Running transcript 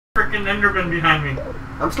Freaking Enderman behind me.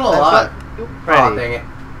 I'm still alive. Oh, dang it.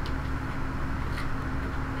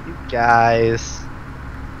 You guys.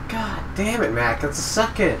 God damn it, Mac. That's a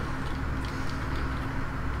second.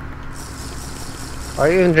 Why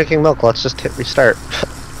are you even drinking milk? Let's just hit restart.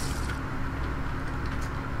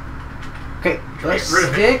 Okay, let's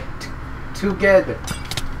stick together.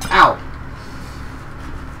 Ow.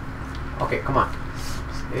 Okay, come on.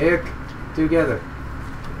 Stick together.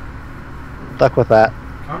 Stuck with that.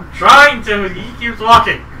 I'm trying to. He keeps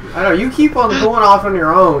walking. I know, you keep on going off on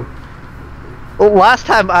your own. Well, last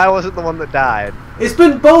time I wasn't the one that died. It's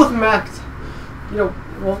been both, Mac. You know,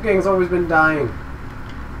 Wolfgang's always been dying.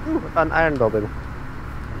 Ooh, an iron building.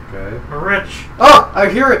 Okay. We're rich. Oh, I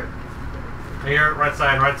hear it. I hear it. Right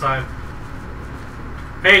side. Right side.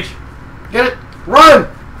 Paige. Get it. Run.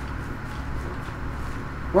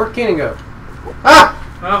 Where'd Keenan go? Ah!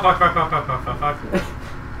 Oh, fuck.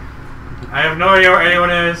 I have no idea where anyone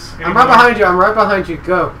is. I'm right behind you. I'm right behind you.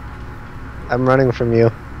 Go. I'm running from you.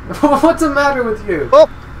 What's the matter with you? Oh!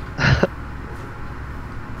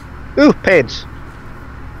 Ooh, Paige.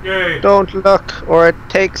 Yay. Don't look, or it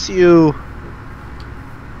takes you.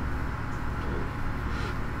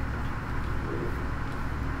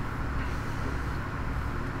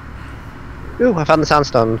 Ooh, I found the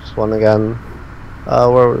sandstone one again.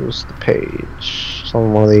 Where was the page? It's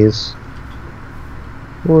on one of these.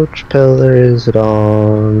 Which pillar is it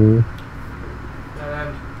on?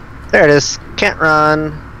 There it is. Can't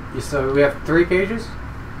run. So we have 3 pages?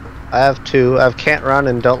 I have 2. I have can't run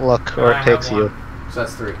and don't look, or it takes you. So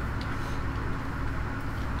that's 3.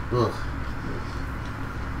 Ugh.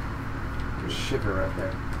 Shiver right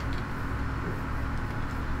there.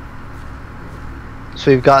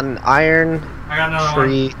 So we've got an iron, I got another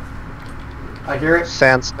tree, one. I hear it.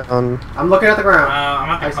 sandstone. I'm looking at the ground. I'm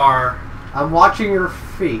at the car. I'm watching your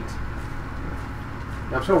feet.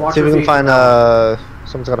 I'm just gonna watch See if your we can feet. find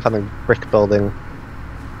someone's gotta find the brick building.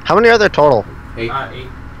 How many are there total? 8. 8.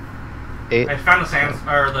 8? I found the sand,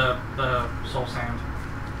 or the soul sand.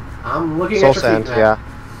 I'm looking Soul at your sand, feet now.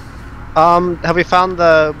 yeah. Have we found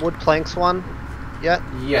the wood planks one yet?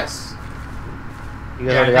 Yes. You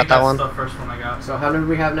guys already got that one? That's the first one I got. So how many do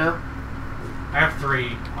we have now? I have 3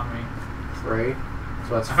 on me. 3.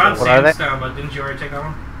 So that's I found 4. What are they? sandstone, but didn't you already take that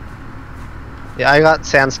one? Yeah, I got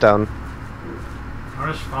sandstone.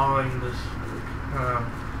 I'm just following this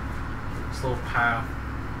little path.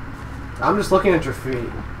 I'm just looking at your feet.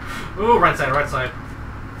 Ooh, right side, right side.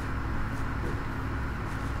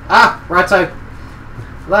 Ah! Right side.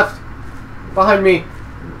 Left. Behind me.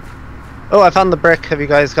 Oh, I found the brick. Have you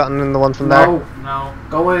guys gotten in the one from there? No.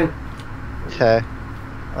 Go in. Okay.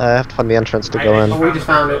 I have to find the entrance to go in. Oh, we just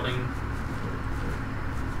found it. building.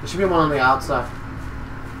 There should be one on the outside.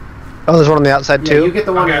 Oh, there's one on the outside Yeah, too? you get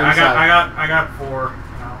the one Okay, inside. I got 4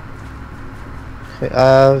 now. Okay, I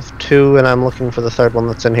have 2 and I'm looking for the third one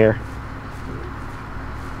that's in here.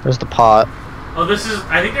 There's the pot. Oh, this is.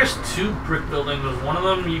 I think there's 2 brick buildings. There's one of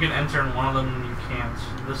them you can enter and one of them you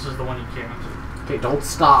can't. This is the one you can't enter. Okay, don't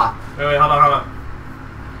stop. Wait, hold on.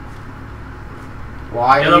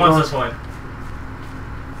 Why? The other one's this way.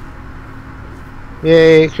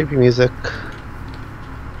 Yay, creepy music.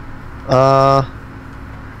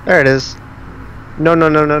 There it is.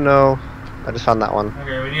 No. I just found that one.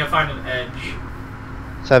 Okay, we need to find an edge.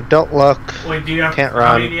 So I have don't look, Wait, do you have? can't How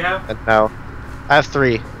run, many do you have? and no. I have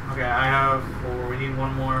 3. Okay, I have 4. We need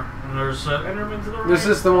 1 more. And there's Enderman to the right. This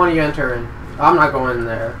is the one you enter in. I'm not going in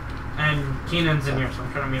there. And Keenan's in here, so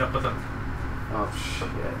I'm trying to meet up with him. Oh, shit.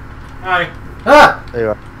 Hi. Ah! There you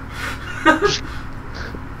are.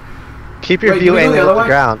 Keep your Wait, view do we go the angled other at the way?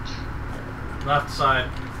 ground. Left side.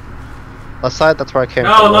 Left side, that's where I came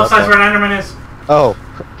No, from. left side's where an Enderman is. Oh.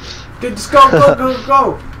 Dude, just go!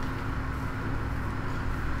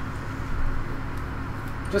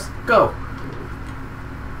 Just go.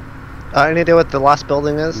 Any idea what the last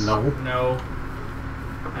building is? No. No.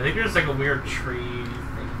 I think there's like a weird tree thing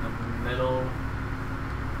in the middle.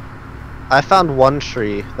 I found one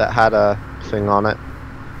tree that had a thing on it.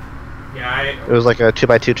 Yeah, It was like a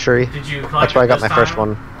 2x2 tree. Did you collect That's where I it got this my first time, one.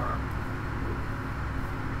 or-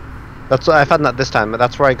 That's I found that this time, but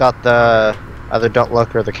that's where I got the either don't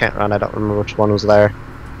look or the can't run. I don't remember which one was there.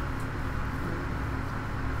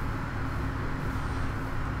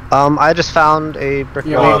 I just found a brick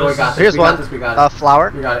Yeah, wall. we got this. Here's we one. got this. We got it.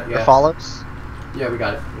 Flower. We got it, yeah. That follows. Yeah, we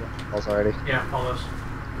got it. Falls already. Yeah, follow us.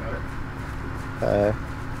 Got it.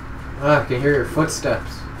 I can hear your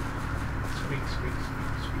footsteps. Squeak.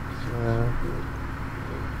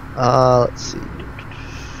 Let's see.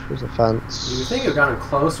 There's a fence. You think you've gotten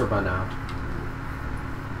closer by now?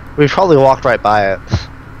 We probably walked right by it.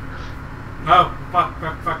 No, Oh, fuck. I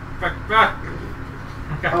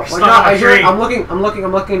got Oh my stuck god, on I a hear tree. it. I'm looking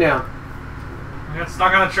down. I got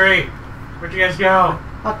stuck on a tree. Where'd you guys go?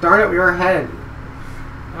 Oh, darn it, we were ahead.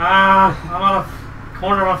 I'm on a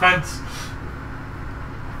corner of a fence.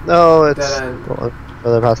 No, it's Dead end.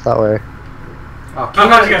 further past that way. Oh,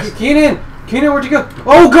 how'd you guys? Keenan, where'd you go?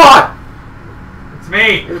 Oh god! It's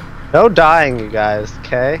me. No dying, you guys.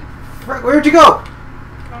 Okay. Where'd you go?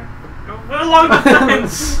 Go along the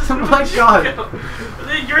fence. Oh my god.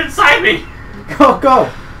 You're inside me. Go.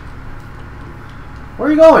 Where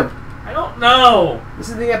are you going? I don't know. This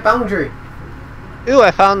is the boundary. Ooh,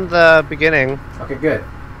 I found the beginning. Okay, good.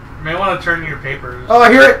 You may want to turn your papers. Oh,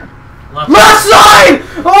 I hear it. Left Left side!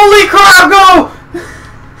 Holy crap, go!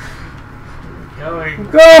 Going.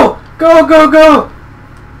 Go!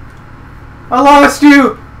 I lost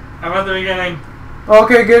you! I'm at the beginning.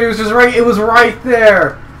 Okay, good, it was right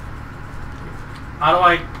there. How do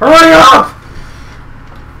I... Hurry up!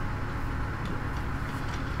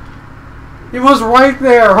 It was right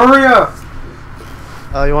there, hurry up!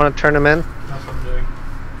 Oh, you want to turn them in? That's what I'm doing.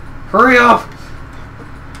 Hurry up!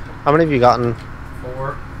 How many have you gotten?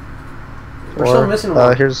 4. We're still missing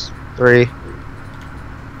one. Here's 3.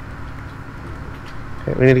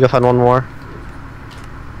 Okay, we need to go find one more.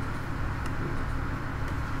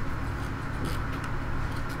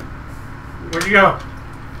 Where'd you go?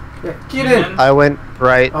 Yeah, get in! I went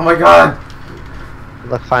right. Oh my god!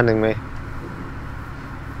 Good luck finding me.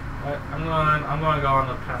 What? I'm gonna go on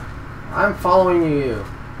the path. I'm following you.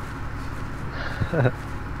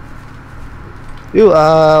 Ooh,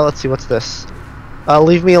 let's see, what's this?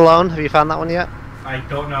 Leave Me Alone. Have you found that one yet? I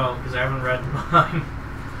don't know because I haven't read mine.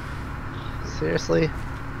 Seriously?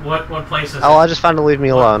 What place is it? Oh, I just found to Leave Me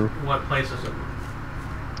Alone. What place is it?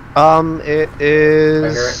 It is I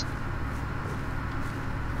hear it.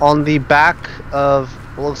 on the back of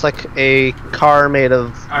what looks like a car made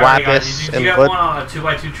of I already got it. lapis Did and you get wood. one on a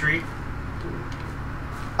 2x2 tree?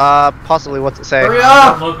 Possibly. What's it say? Hurry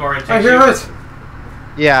up! Look, or it I takes hear you. it!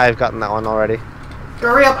 Yeah, I've gotten that one already.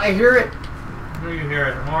 Hurry up, I hear it! Where do you hear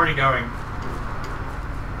it? I'm already going.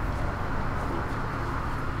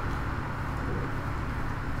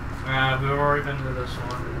 We've already been to this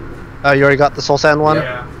one. Oh, you already got the Soul Sand one?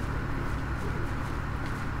 Yeah.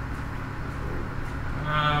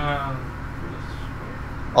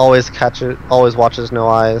 Always catch it. Always watches, no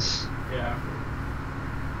eyes. Yeah.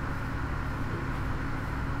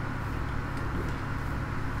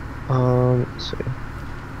 Let's see.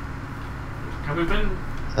 Have we been?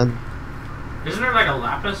 And Isn't there like a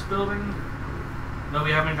lapis building? No,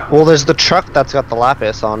 we haven't got. well, there's the truck that's got the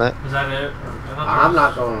lapis on it. Is that it? I'm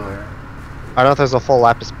not going there. I don't know if there's a full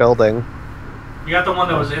lapis building. You got the one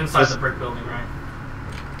that was inside the brick building, right?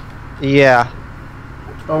 Yeah.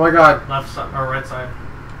 Oh my god. Left side or right side?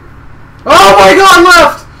 Oh my god,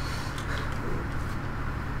 left!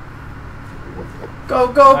 Go!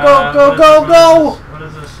 What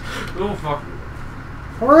is this? Ooh, fuck.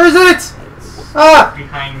 Where is it? It's Ah!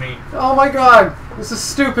 behind me. Oh my god, this is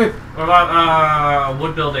stupid. What about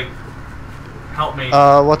wood building? Help me.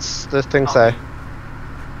 What's the thing Help say? me.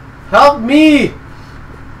 Help me!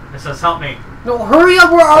 It says help me. No, hurry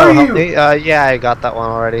up, where are help you? me? Yeah, I got that one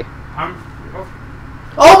already.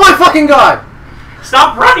 Oh my fucking god!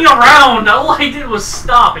 Stop running around! All I did was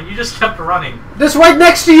stop, and you just kept running. This right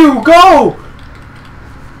next to you, go!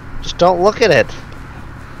 Just don't look at it.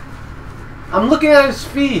 I'm looking at his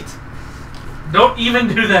feet. Don't even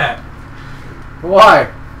do that. Why?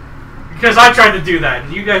 Because I tried to do that,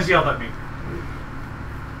 and you guys yelled at me.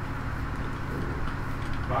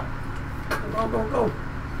 Go.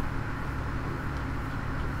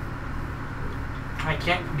 I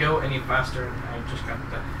can't go any faster, and I just got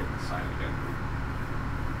to hit the side again.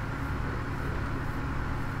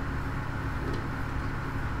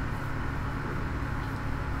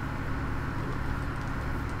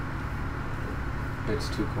 It's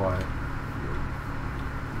too quiet.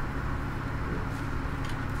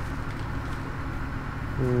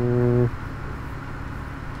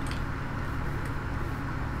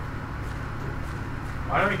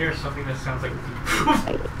 Why do I hear something that sounds like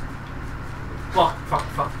fuck.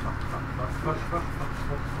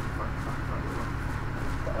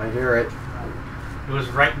 I hear it. It was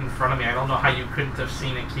right in front of me. I don't know how you couldn't have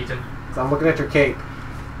seen it, Keaton. I'm looking at your cape.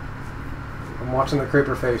 I'm watching the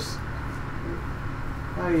creeper face.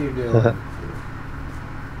 How are you doing?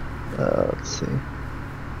 Let's see.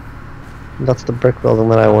 That's the brick building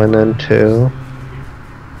that I went into.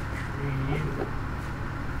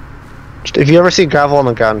 If you ever see gravel on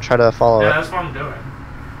the ground, try to follow Yeah, it. that's what I'm doing.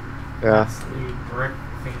 Yeah. That's the brick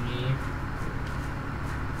thingy.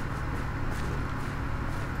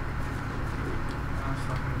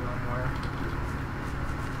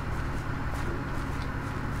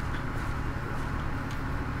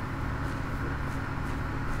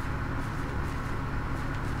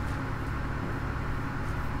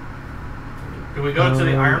 Can we go to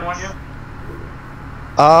the iron one yet?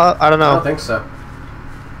 I don't I know. don't think so.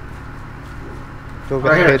 Go get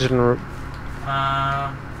Right the here. page and...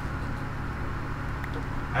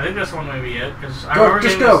 I think this one may be it, because I Go, remember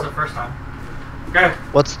just getting go. this the first time. Okay.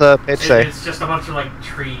 What's the page say? It's just a bunch of, like,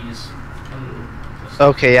 trees. And just,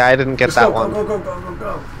 Okay, yeah, I didn't get Just that go, one. Go, go, go, go,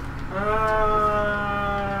 go.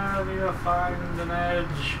 I need to find an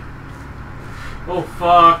edge. Oh,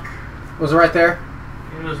 fuck. Was it right there?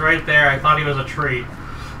 He was right there. I thought he was a tree.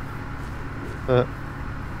 Uh,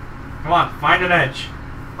 Come on, find an edge.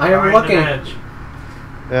 I am Find looking. an edge.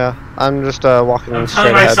 yeah, I'm just walking I'm straight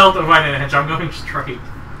telling ahead. myself to find an edge. I'm going straight.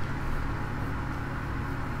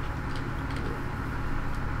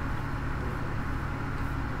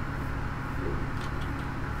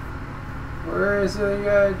 Where is the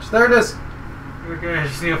edge? There it is. Okay, I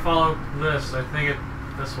just need to follow this. I think it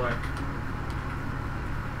this way.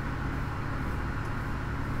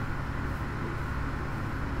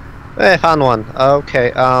 Hey, found one.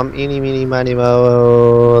 Okay, eeny, meeny, miny,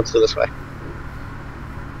 mo. Let's go this way.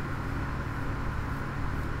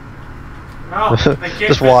 Oh, I can't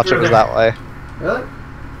Just fit watch it through was there. that way. Really?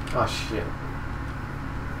 Oh shit.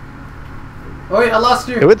 Oh wait, I lost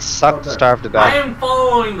you. It would suck to Okay. starve to I death. am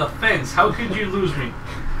following the fence. How could you lose me?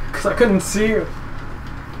 Because I couldn't see you.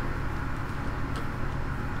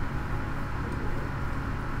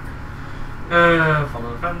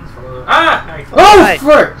 Follow the fence. Follow the I Oh Hey.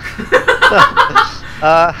 frick!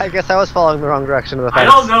 I guess I was following the wrong direction of the I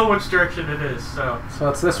fence. don't know which direction it is, so. So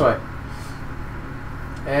it's this way.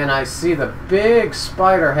 And I see the big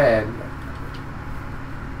spider head.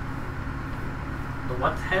 The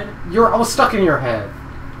what head? I was stuck in your head.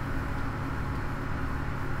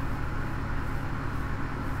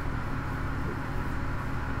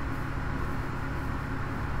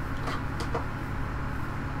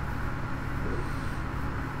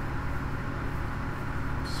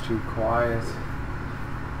 It's too quiet.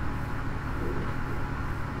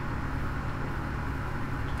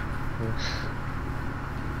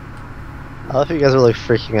 I love you guys are really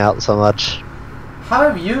freaking out so much. How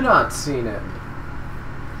have you not seen it?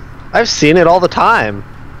 I've seen it all the time.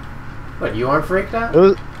 What, you aren't freaked out?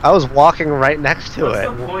 I was walking right next to What's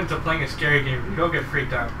it. the point of playing a scary game if you don't get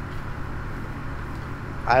freaked out?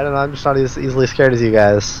 I don't know, I'm just not as easily scared as you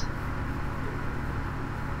guys.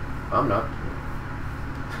 I'm not.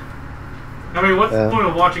 I mean, what's Yeah. the point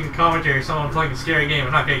of watching a commentary of someone playing a scary game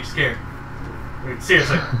and not getting scared? I mean,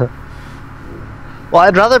 seriously. Well,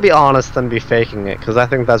 I'd rather be honest than be faking it, because I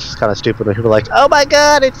think that's just kind of stupid when people are like, oh my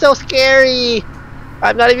god, it's so scary!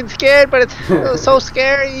 I'm not even scared, but it's so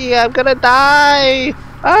scary! I'm gonna die!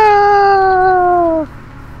 Ah!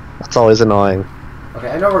 That's always annoying. Okay,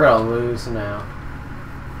 I know we're gonna lose now.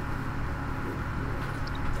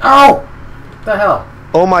 Oh! What the hell?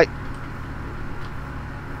 Oh my...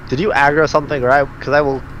 Did you aggro something, or because I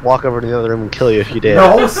will walk over to the other room and kill you if you did.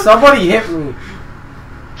 No, somebody hit me.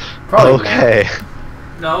 Probably Okay.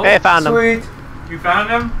 No? Hey, I found him. Sweet. You found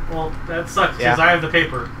him? Well, that sucks because Yeah. I have the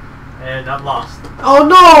paper. And I'm lost. Oh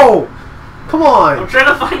no! Come I'm on! trying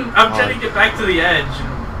to find. I'm trying to get back to the edge.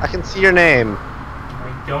 I can see your name.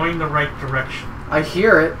 I'm going the right direction. I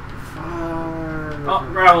hear it. Oh,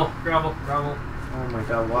 gravel, gravel, gravel. Oh my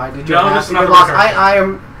god, why did you No, have this to is not get the lost? right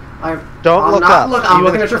I'm Don't look not up. Look, I'm You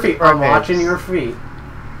looking look at your feet. for I'm names. watching your feet.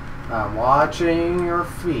 I'm watching your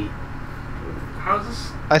feet. How's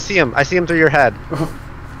this? I see him. I see him through your head.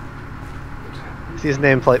 See his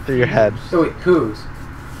nameplate through your head. So wait, whose?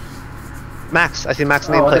 Max. I see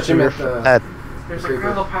Max's Oh, I nameplate thought you through your meant the- head. There's a Creeper.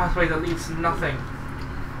 gravel pathway that leads to nothing.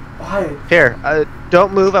 Why? Here.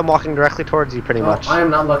 Don't move. I'm walking directly towards you pretty much. I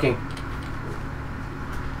am not looking.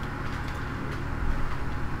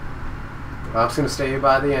 I'm just gonna stay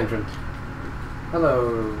by the entrance.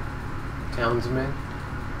 Hello, townsman.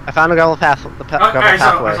 I found a gravel path. The gravel I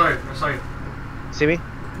saw pathway. it. I saw it. See me?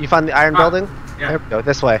 You found the iron building? Yeah. There we go.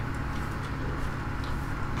 This way.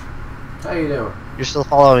 How you doing? You're still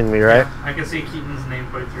following me, right? Yeah, I can see Keaton's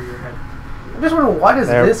nameplate through your head. I'm just wondering why does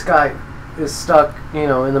There. this guy is stuck, you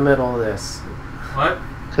know, in the middle of this? What?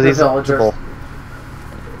 Because he's The villager. invisible.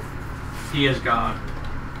 He is God.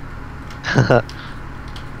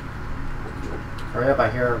 Hurry up! I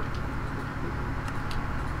hear him.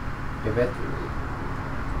 Give it.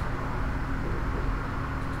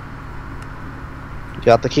 You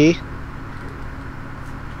got the key?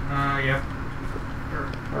 Yeah.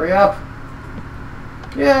 Hurry up!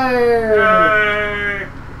 Yay! Yay!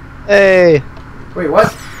 Hey! Wait, what?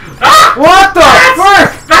 Ah! What the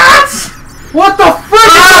frick? Bats! What the frick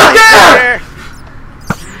is that?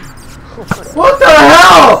 What the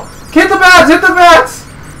hell? Hit the bats! Hit the bats!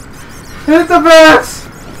 Hit the bats!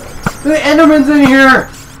 The Enderman's in here!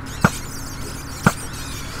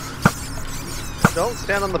 Don't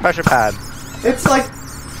stand on the pressure pad. It's like...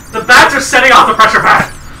 The bats are setting off the pressure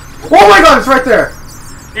pad! Oh my god, it's right there!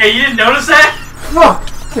 Yeah, you didn't notice that? Fuck!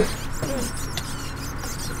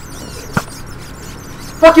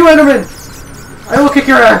 Fuck you, Enderman! I will kick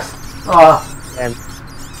your ass! Aw.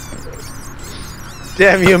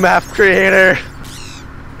 Damn you, map creator!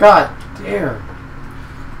 God damn.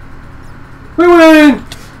 We win!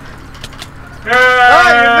 Oh,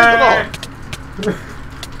 you're invisible!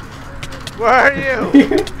 Where are you?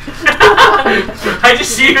 I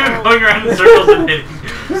just see you going around in circles and hitting.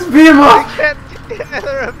 Just beat him I up! can't see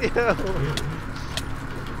either of you!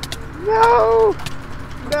 No!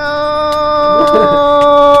 No!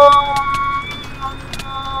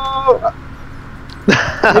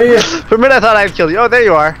 For a minute I thought I'd killed you. Oh, there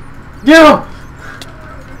you are. Get him!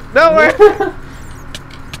 No, where?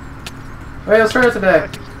 Wait, let's try it today.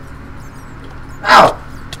 Ow!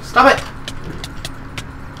 Stop it!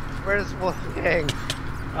 Where's Wolfgang?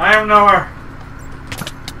 I am nowhere.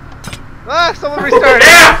 Ah, someone restart.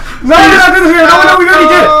 Yeah! No, we're not doing this here! No, we already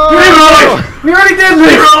did! Leroy! We already did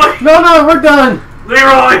this! Leroy! No, we're done!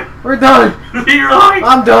 Leroy! We're done! Leroy!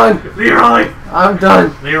 I'm done! Leroy! I'm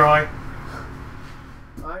done! Leroy.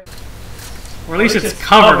 Or at least it's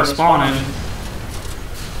covered to spawn in.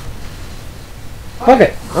 Fuck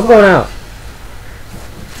it! I'm going out.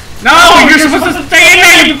 No, you're supposed to stay in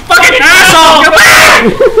there, you fucking asshole! Get back!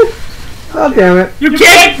 God damn it. You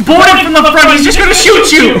can't board him from the front, he's just gonna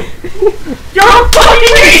shoot you! You're a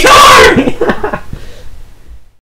fucking retard!